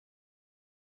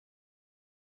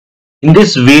In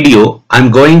this video, I am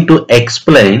going to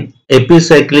explain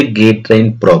epicyclic gate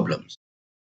train problems.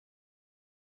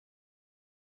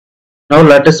 Now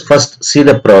let us first see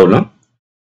the problem.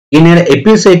 In an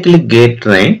epicyclic gate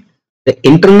train, the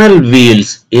internal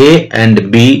wheels A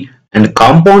and B and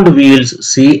compound wheels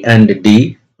C and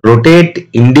D rotate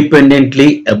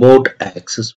independently about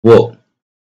axis O.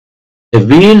 The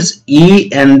wheels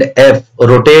E and F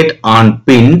rotate on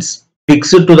pins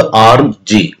fixed to the arm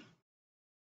G.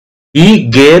 E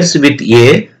gears with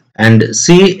A and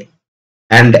C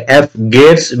and F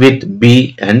gears with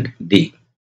B and D.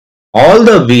 All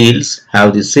the wheels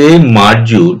have the same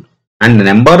module and the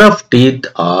number of teeth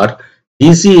are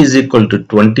DC is equal to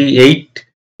 28,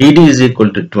 TD is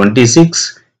equal to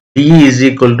 26, TE is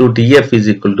equal to TF is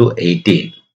equal to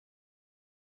 18.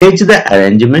 Sketch the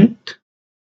arrangement.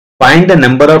 Find the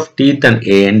number of teeth on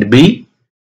A and B.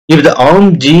 If the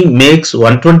arm G makes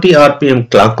 120 rpm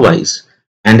clockwise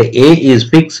and A is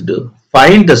fixed,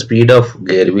 find the speed of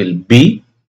gear wheel B.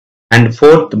 And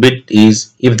fourth bit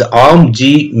is if the arm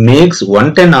G makes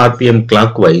 110 rpm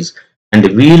clockwise and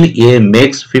wheel A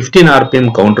makes 15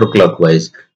 rpm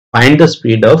counterclockwise, find the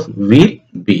speed of wheel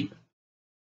B.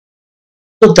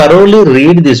 So thoroughly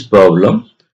read this problem,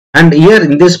 and here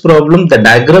in this problem the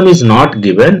diagram is not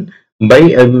given.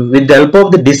 With the help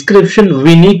of the description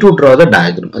we need to draw the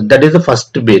diagram. That is the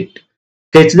first bit.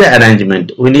 Sketch the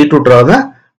arrangement. We need to draw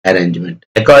the arrangement.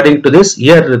 According to this,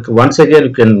 here once again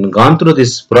you can gone through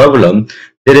this problem.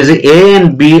 There is A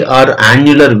and B are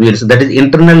annular wheels, that is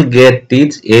internal gear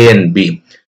teeth A and B,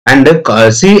 and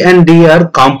C and D are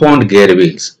compound gear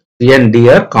wheels. C and D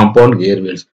are compound gear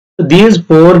wheels. So these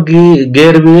four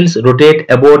gear wheels rotate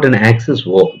about an axis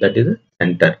O, that is the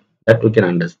center, that we can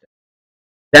understand.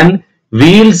 Then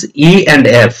wheels E and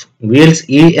F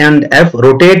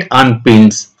rotate on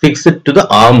pins fixed to the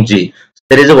arm G.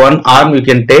 There is one arm you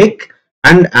can take,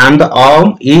 and the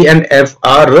arm E and F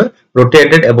are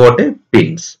rotated about a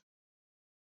pins.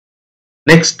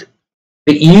 Next,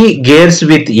 the E gears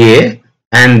with A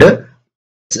and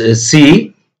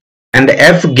C and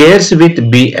F gears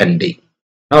with B and D.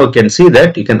 Now you can see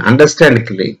that, you can understand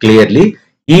clearly.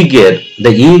 E gears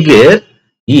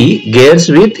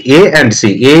with A and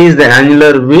C. A is the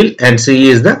annular wheel and C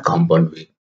is the compound wheel.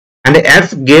 And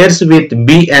F gears with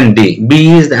B and D.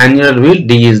 B is the annular wheel,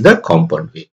 D is the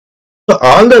compound wheel. So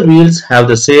all the wheels have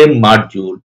the same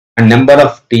module and number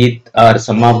of teeth or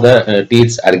some of the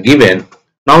teeth are given.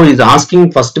 Now is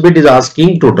asking, first bit is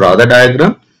asking to draw the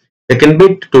diagram. Second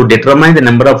bit to determine the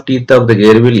number of teeth of the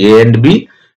gear wheel A and B.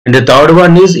 And the third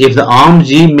one is if the arm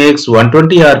G makes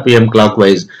 120 rpm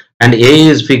clockwise and A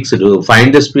is fixed,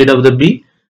 find the speed of the B.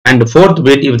 And fourth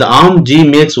bit, if the arm G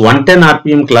makes 110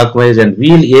 rpm clockwise and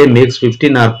wheel A makes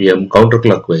 15 rpm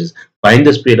counterclockwise, find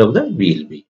the speed of the wheel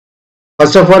B.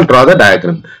 First of all, draw the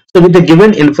diagram. So with the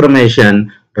given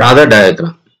information, draw the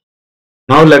diagram.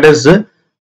 Now let us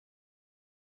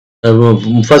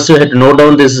first we have to note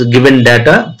down this given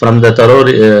data from the thorough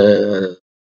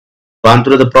gone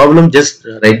through the problem. Just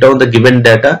write down the given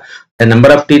data. The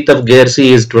number of teeth of gear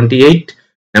C is 28.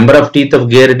 Number of teeth of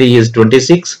gear D is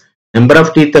 26. Number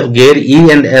of teeth of gear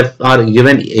E and F are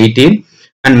given 18.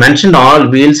 And mentioned all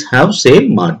wheels have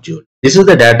same module. This is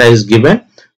the data is given.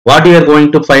 What you are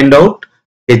going to find out?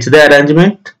 Sketch the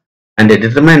arrangement and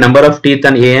determine number of teeth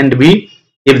on A and B.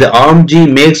 If the arm G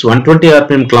makes 120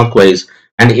 rpm clockwise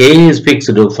and A is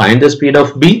fixed, to find the speed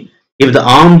of B. If the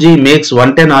arm G makes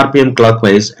 110 rpm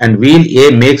clockwise and wheel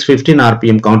A makes 15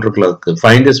 rpm counterclockwise,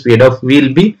 find the speed of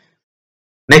wheel B.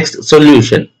 Next,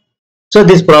 solution. So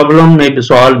this problem may be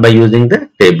solved by using the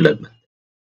tabular method.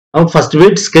 Now first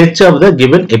bit, sketch of the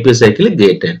given epicyclic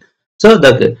gate train. So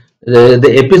the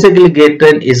epicyclic gate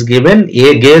train is given.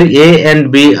 Gear A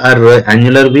and B are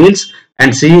annular wheels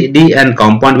and C, D and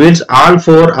compound wheels. All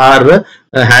four are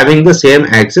having the same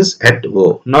axis at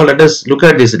O. Now let us look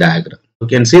at this diagram. You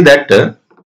can see that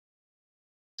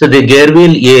so the gear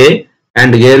wheel A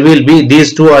and gear wheel B,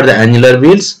 these two are the annular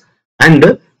wheels,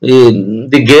 and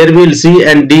the gear wheel C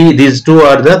and D, these two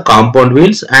are the compound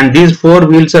wheels, and these four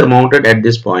wheels are mounted at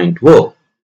this point O.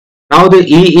 Now the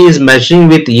E is meshing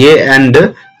with A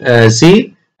and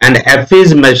C, and F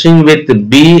is meshing with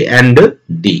B and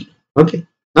D. Okay.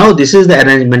 Now this is the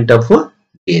arrangement of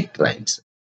gate trains.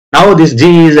 Now this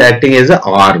G is acting as an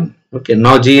arm. Okay.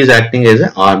 Now G is acting as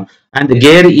an arm, and the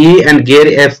gear E and gear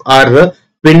F are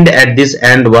pinned at this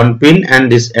end one pin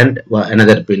and this end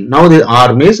another pin. Now the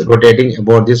arm is rotating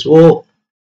about this O.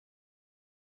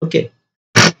 Okay.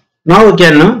 Now we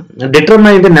can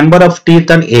determine the number of teeth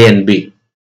on A and B.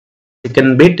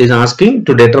 Second bit is asking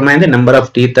to determine the number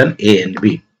of teeth on A and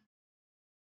B.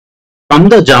 From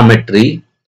the geometry,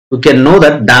 we can know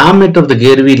that diameter of the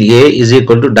gear wheel A is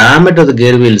equal to diameter of the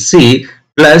gear wheel C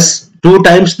plus 2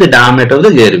 times the diameter of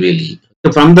the gear wheel E.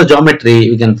 So from the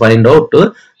geometry, we can find out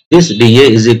this dA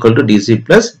is equal to dC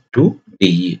plus 2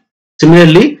 dE.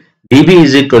 Similarly, dB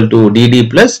is equal to dd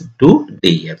plus 2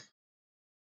 dF.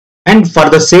 And for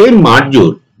the same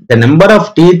module, the number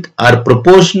of teeth are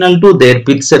proportional to their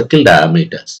pitch circle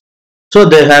diameters. So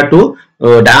they have to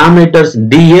diameters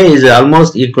dA is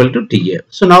almost equal to TA.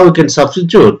 So now we can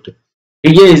substitute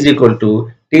TA is equal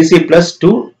to TC plus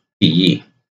 2 TE.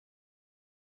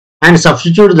 And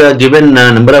substitute the given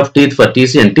number of teeth for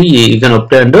TC and TE, you can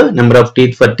obtain the number of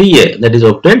teeth for TA, that is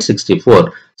obtained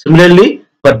 64. Similarly,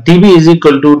 for TB is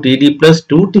equal to TD plus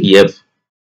 2 TF.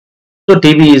 So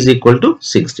TB is equal to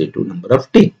 62 number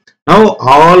of teeth. Now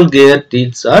all gear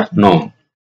teeth are known.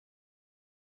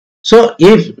 So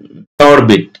if third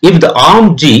bit, if the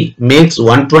arm G makes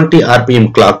 120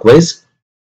 RPM clockwise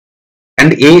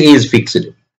and A is fixed,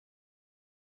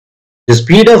 the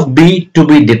speed of B to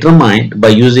be determined by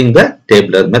using the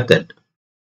tabular method.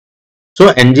 So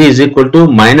NG is equal to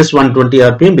minus 120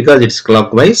 RPM because it's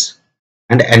clockwise,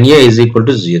 and NA is equal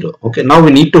to 0. Okay, now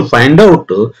we need to find out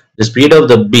the speed of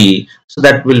the B, so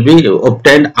that will be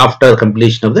obtained after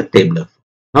completion of the tabular.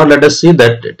 Now let us see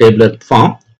that tabular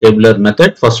form, tabular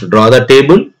method. First draw the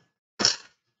table.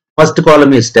 First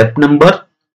column is step number,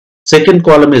 second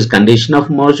column is condition of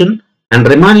motion, and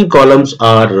remaining columns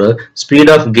are speed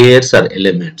of gears or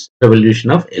elements, revolution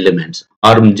of elements.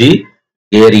 Arm G,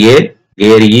 gear A,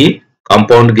 gear E,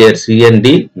 compound gear C and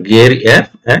D, gear F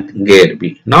and gear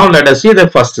B. Now let us see the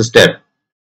first step.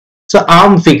 So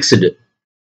arm fixed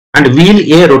and wheel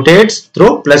A rotates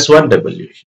through plus 1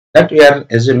 revolution. That we are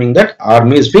assuming that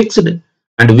arm is fixed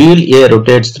and wheel A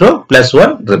rotates through plus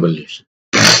 1 revolution.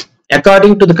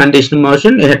 According to the condition of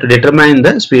motion, we have to determine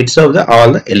the speeds of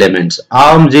all the elements.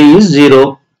 Arm G is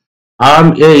 0,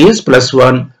 arm A is plus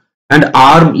 1, and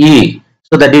arm E.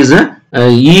 So that is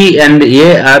E and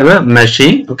A are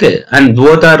meshing, okay, and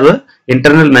both are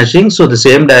internal meshing. So the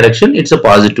same direction, it's a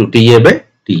positive TA by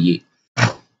TE.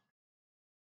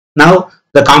 Now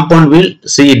the compound wheel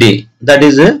CD, that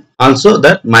is also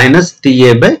that minus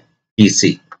TA by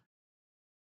TC.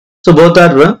 So both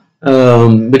are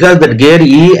because that gear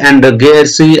E and gear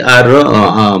C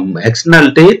are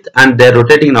external teeth and they are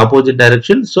rotating in opposite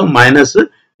direction, so minus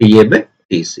TA by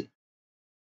TC.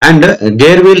 And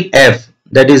gear wheel F,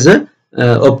 that is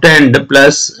obtained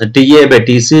plus TA by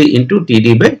TC into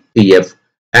TD by TF,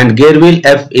 and gear wheel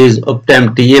F is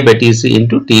obtained TA by TC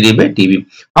into TD by TB.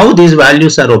 How these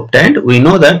values are obtained? We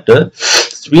know that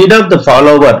speed of the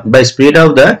follower by speed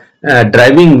of the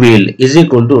driving wheel is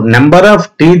equal to number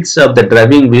of teeth of the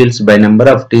driving wheels by number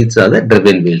of teeth of the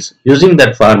driven wheels. Using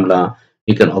that formula,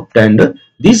 we can obtain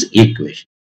this equation.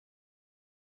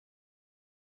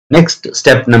 Next,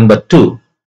 step number 2.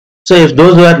 So if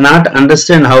those who are not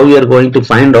understand how we are going to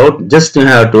find out, just you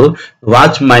have to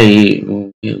watch my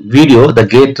video, the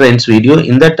gate trains video.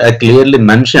 In that I clearly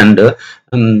mentioned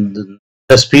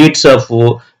the speeds of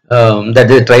that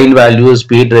is train value,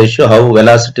 speed ratio, how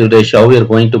velocity ratio, how we are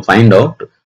going to find out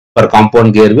for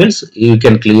compound gear wheels. You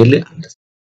can clearly understand.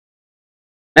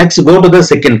 Next, go to the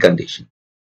second condition.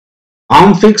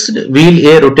 Arm fixed, wheel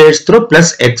A rotates through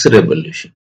plus X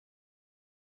revolution.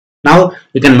 Now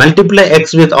you can multiply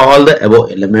X with all the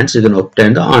above elements, you can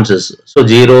obtain the answers. So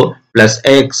 0 plus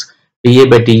X, TA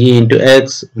by TE into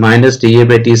X, minus TA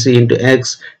by TC into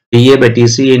X, TA by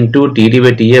TC into TD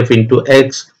by TF into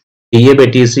X, TA by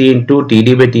TC into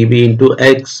TD by TB into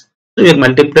X. So we have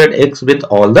multiplied X with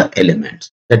all the elements.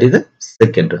 That is the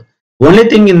second. Only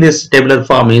thing in this tabular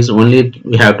form is only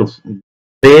we have to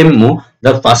frame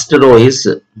the first row is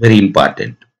very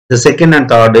important. The second and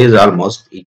third is almost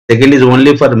equal. Second is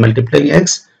only for multiplying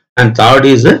X, and third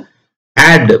is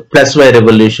add plus Y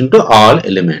revolution to all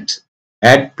elements.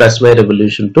 Add plus Y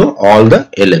revolution to all the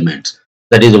elements.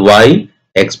 That is Y,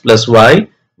 X plus Y,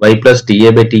 Y plus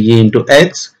TA by TE into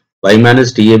X, Y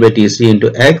minus TA by TC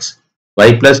into X,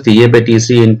 Y plus TA by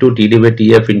TC into TD by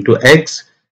TF into X,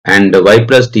 and Y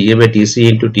plus TA by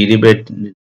TC into TD by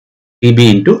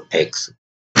TB into X.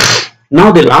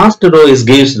 Now the last row is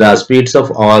gives the speeds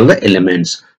of all the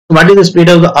elements. What is the speed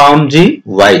of the arm G?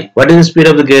 Y. What is the speed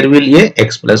of the gear wheel A?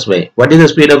 X plus Y. What is the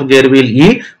speed of gear wheel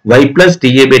E? Y plus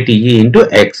TA by TE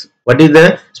into X. What is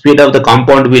the speed of the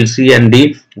compound wheel C and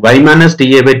D? Y minus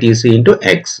TA by TC into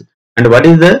X. And what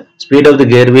is the speed of the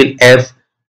gear wheel F?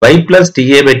 Y plus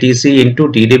TA by TC into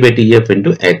TD by TF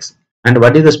into X. And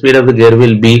what is the speed of the gear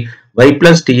wheel B? Y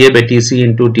plus TA by TC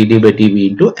into TD by TB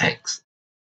into X.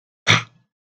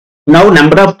 Now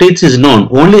number of teeth is known.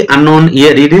 Only unknown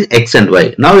here it is x and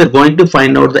y. Now we are going to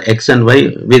find out the x and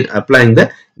y with applying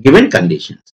the given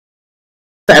conditions.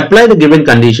 So apply the given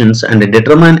conditions and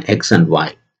determine x and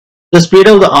y. The speed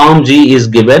of the arm G is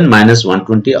given minus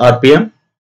 120 rpm.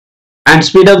 And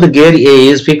speed of the gear A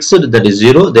is fixed, that is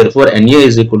 0. Therefore, NA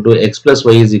is equal to x plus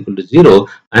y is equal to 0.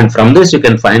 And from this you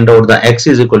can find out the x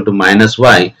is equal to minus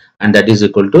y, and that is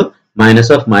equal to minus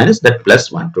of minus, that plus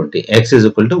 120. X is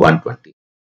equal to 120.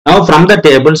 Now from the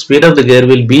table, speed of the gear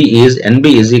will be is NB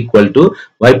is equal to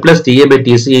y plus TA by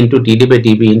TC into TD by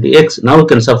TB into x. Now you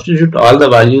can substitute all the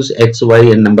values x, y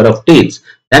and number of teeth.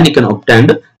 Then you can obtain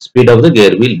the speed of the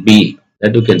gear will be.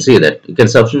 That you can see that. You can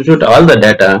substitute all the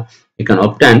data. You can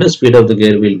obtain the speed of the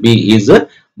gear will be is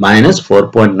minus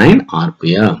 4.9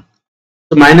 rpm.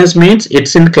 So minus means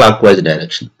it's in clockwise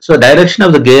direction. So direction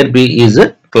of the gear B is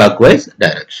a clockwise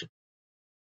direction.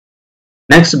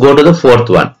 Next, go to the fourth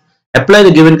one. Apply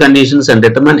the given conditions and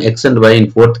determine x and y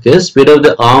in fourth case. Speed of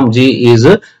the arm G is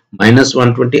minus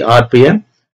 120 rpm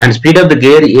and speed of the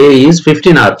gear A is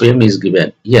 15 rpm is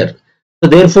given here. So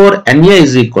therefore, NA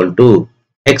is equal to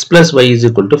x plus y is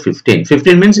equal to 15.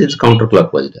 15 means it's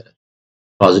counterclockwise direction,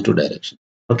 positive direction.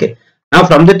 Okay. Now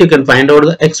from that you can find out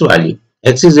the x value.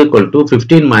 X is equal to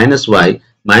 15 minus y.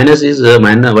 Minus is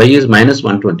y is minus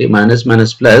 120, minus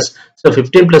minus plus. So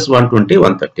 15 plus 120,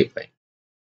 135.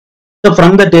 So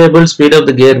from the table, speed of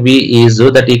the gear B is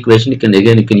that equation. You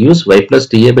can use y plus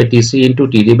TA by TC into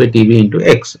TD by TB into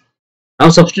x. Now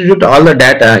substitute all the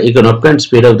data. You can obtain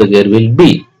speed of the gear will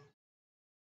be,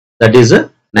 that is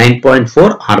a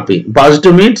 9.4 rpm.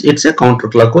 Positive means it's a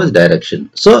counterclockwise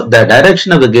direction. So the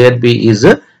direction of the gear B is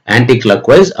a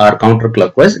anti-clockwise or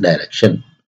counterclockwise direction.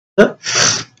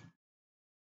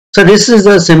 So this is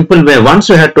a simple way. Once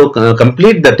you have to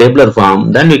complete the tabular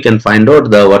form, then we can find out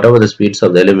the whatever the speeds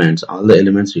of the elements. All the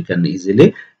elements we can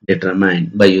easily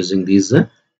determine by using these. I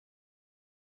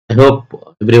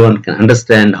hope everyone can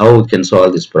understand how we can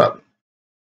solve this problem.